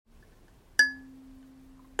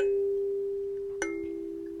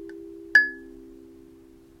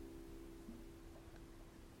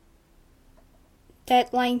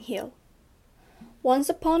Deadline Hill. Once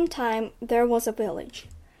upon a time, there was a village.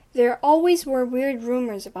 There always were weird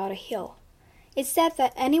rumors about a hill. It said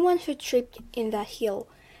that anyone who tripped in that hill,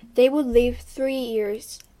 they would live 3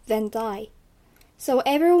 years, then die. So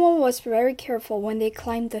everyone was very careful when they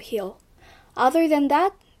climbed the hill. Other than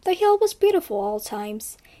that, the hill was beautiful all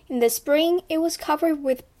times. In the spring, it was covered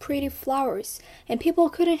with pretty flowers, and people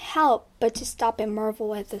couldn't help but to stop and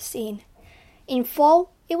marvel at the scene. In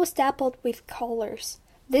fall, it was dappled with colors.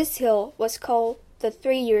 This hill was called the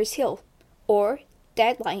 3 Years Hill, or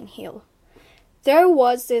Deadline Hill. There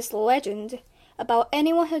was this legend about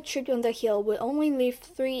anyone who tripped on the hill would only live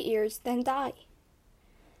 3 years then die.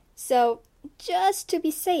 So, just to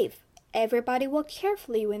be safe, everybody walked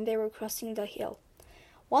carefully when they were crossing the hill.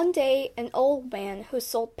 One day, an old man who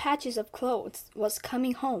sold patches of clothes was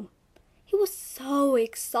coming home. He was so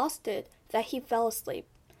exhausted that he fell asleep.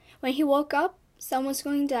 When he woke up, sun was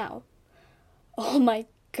going down. Oh my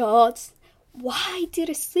God! Why did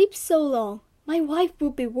I sleep so long? My wife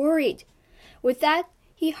would be worried. With that,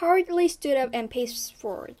 he hurriedly stood up and paced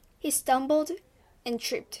forward. He stumbled and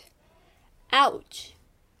tripped. Ouch!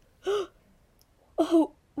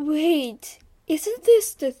 Oh, wait. Isn't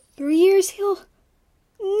this the 3 Years Hill?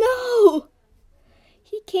 No!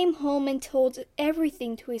 He came home and told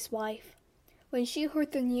everything to his wife. When she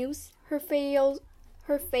heard the news, her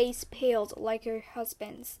face paled like her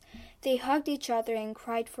husband's. They hugged each other and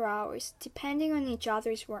cried for hours, depending on each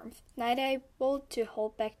other's warmth, not able to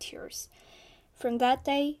hold back tears. From that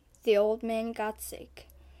day, the old man got sick.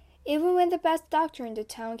 Even when the best doctor in the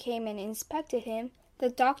town came and inspected him, the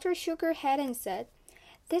doctor shook her head and said,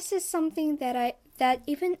 "This is something that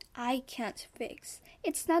even I can't fix.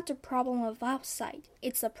 It's not the problem of outside,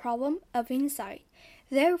 it's a problem of inside.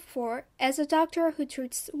 Therefore, as a doctor who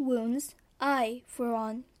treats wounds, I, for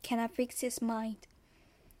one, cannot fix his mind."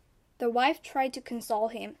 The wife tried to console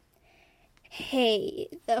him. "Hey,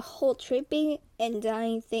 the whole tripping and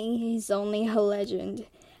dying thing is only a legend.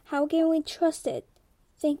 How can we trust it?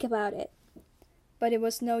 Think about it." But it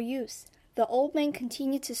was no use. The old man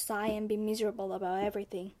continued to sigh and be miserable about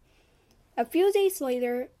everything. A few days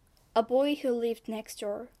later, a boy who lived next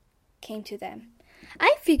door came to them.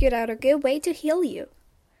 "I figured out a good way to heal you."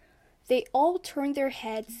 They all turned their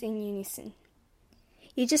heads in unison.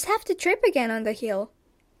 "You just have to trip again on the hill."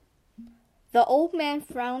 The old man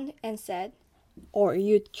frowned and said, "Are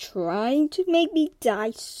you trying to make me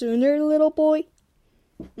die sooner, little boy?"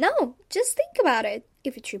 "No, just think about it.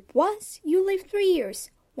 If you trip once, you live 3 years.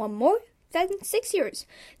 One more, then 6 years.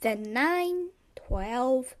 Then 9,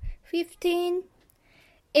 12, 15.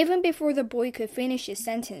 Even before the boy could finish his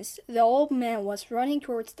sentence, the old man was running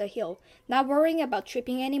towards the hill, not worrying about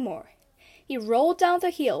tripping anymore. He rolled down the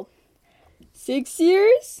hill. 6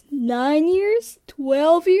 years? 9 years?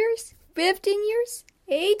 12 years? 15 years?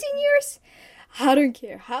 18 years? I don't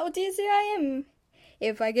care how dizzy I am,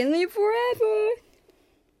 if I can live forever.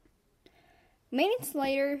 Minutes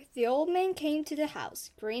later, the old man came to the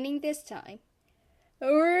house, grinning this time.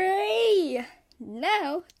 Hooray!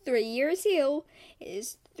 Now, 3 Years Hill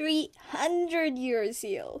is 300 Years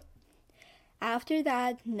Hill. After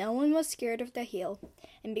that, no one was scared of the hill,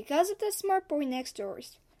 and because of the smart boy next door,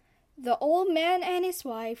 the old man and his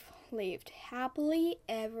wife lived happily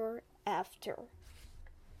ever after.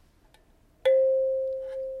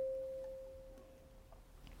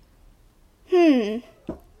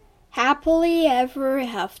 Happily ever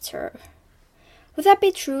after. Would that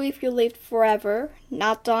be true if you lived forever,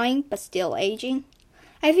 not dying but still aging?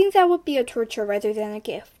 I think that would be a torture rather than a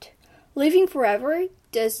gift. Living forever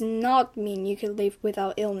does not mean you can live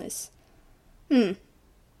without illness.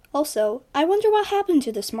 Also, I wonder what happened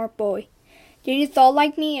to the smart boy. Did he thought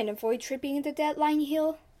like me and avoid tripping in the Deadline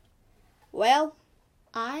Hill? Well,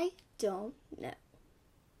 I don't know.